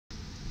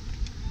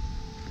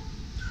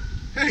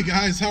Hey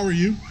guys, how are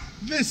you?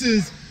 This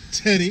is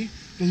Teddy,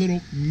 the little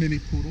mini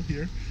poodle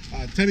here.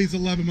 Teddy's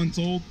 11 months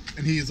old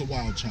and he is a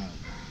wild child.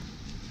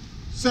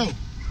 So,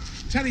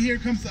 Teddy here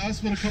comes to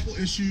us with a couple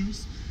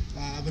issues.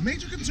 The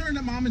major concern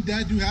that mom and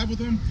dad do have with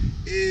him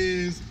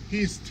is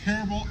he's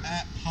terrible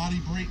at potty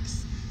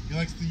breaks. He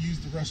likes to use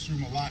the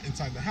restroom a lot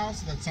inside the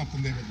house, so that's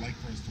something they would like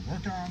for us to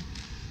work on.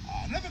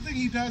 Another thing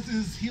he does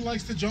is he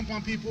likes to jump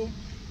on people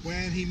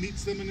when he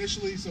meets them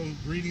initially, so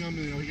greeting them,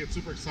 he gets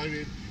super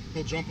excited.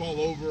 He'll jump all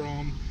over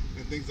them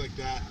and things like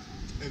that.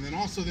 And then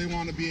also they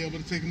want to be able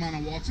to take him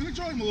on walks and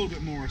enjoy him a little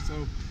bit more.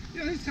 So,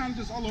 he's kind of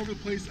just all over the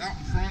place out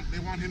in front. They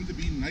want him to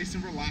be nice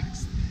and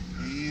relaxed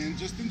and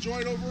just enjoy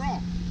it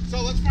overall.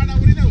 So let's find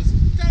out what he knows.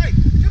 Teddy,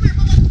 come here,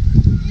 mama.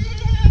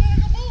 Yeah,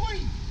 good boy.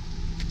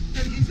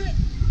 Teddy, can you sit?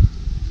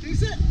 Can you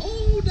sit?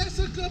 Oh, that's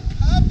a good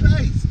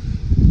puppy.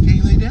 Can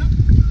you lay down?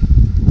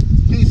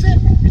 Can you sit?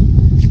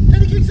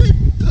 Teddy, can you sit?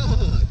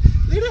 Good.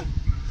 Lay down.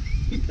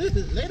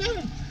 Lay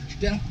down.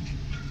 Down.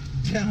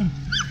 Down.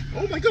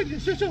 Oh my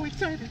goodness, you're so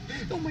excited.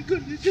 Oh my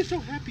goodness, you're so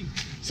happy.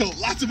 So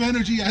lots of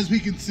energy, as we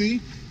can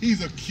see.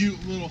 He's a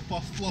cute little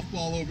fluff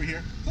ball over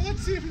here. So let's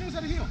see if he knows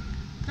how to heel.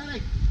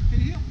 Teddy, can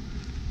you heel?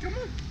 Come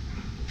on.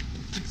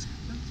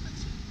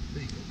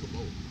 There you go, come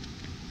on.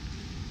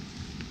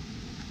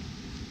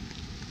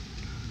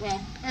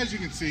 Well, as you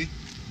can see,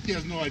 he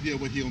has no idea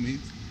what heel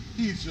means.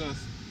 He's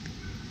just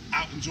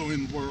out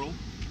enjoying the world,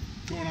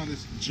 going on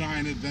this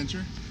giant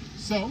adventure.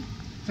 So,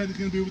 Teddy's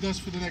gonna be with us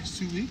for the next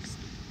 2 weeks.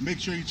 Make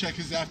sure you check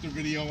his after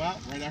video out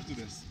right after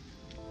this.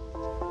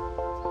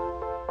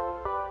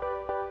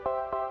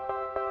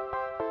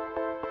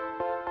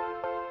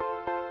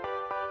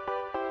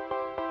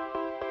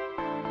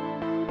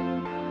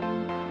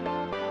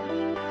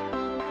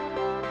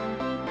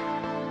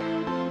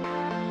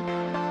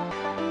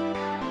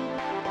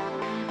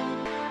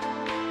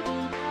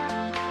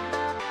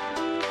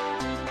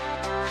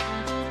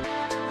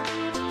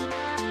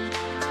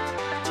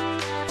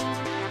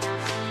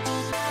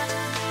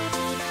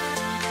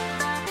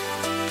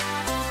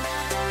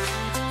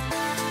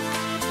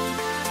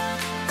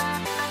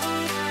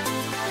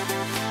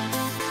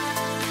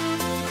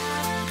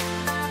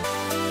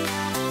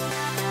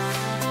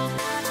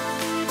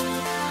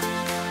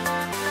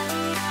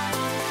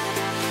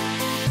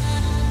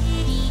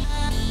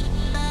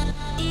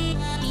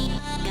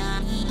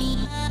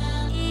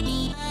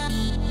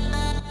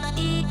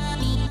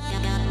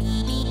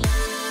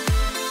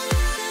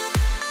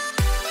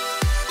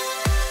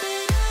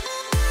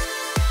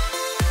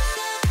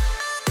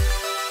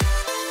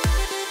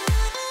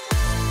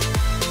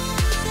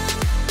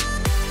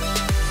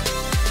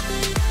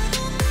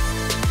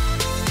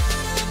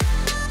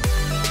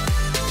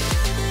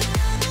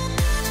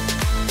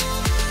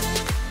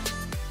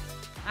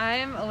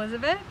 I'm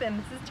Elizabeth and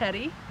this is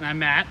Teddy. And I'm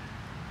Matt.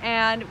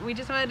 And we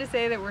just wanted to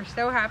say that we're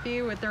so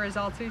happy with the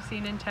results we've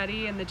seen in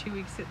Teddy in the 2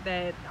 weeks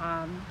that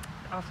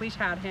Off-Leash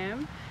had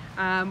him.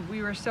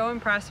 We were so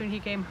impressed when he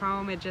came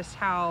home at just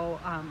how,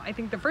 I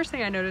think the first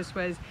thing I noticed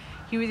was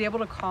he was able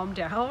to calm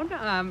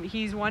down.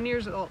 He's 1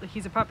 year old,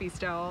 he's a puppy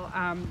still,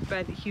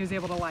 but he was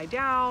able to lie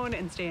down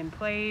and stay in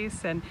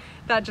place, and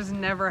that just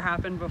never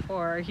happened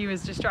before. He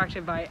was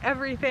distracted by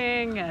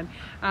everything,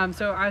 and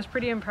so I was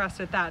pretty impressed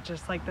with that,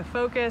 just like the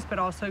focus, but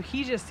also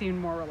he just seemed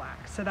more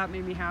relaxed, so that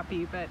made me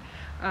happy. But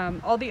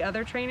all the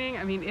other training,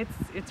 I mean,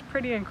 it's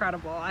pretty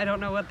incredible. I don't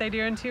know what they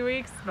do in 2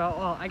 weeks, but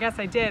well, I guess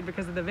I did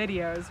because of the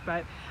videos,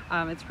 but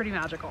it's pretty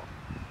magical.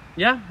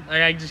 Yeah,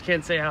 I just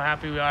can't say how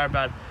happy we are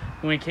about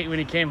when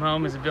he came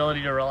home, his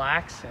ability to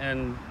relax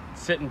and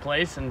sit in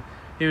place, and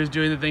he was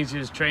doing the things he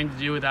was trained to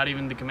do without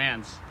even the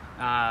commands,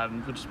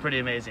 which is pretty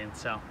amazing.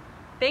 So,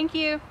 thank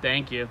you.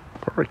 Thank you.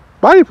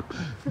 Bye.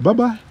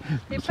 Bye-bye.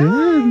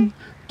 Bye.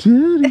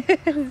 Teddy.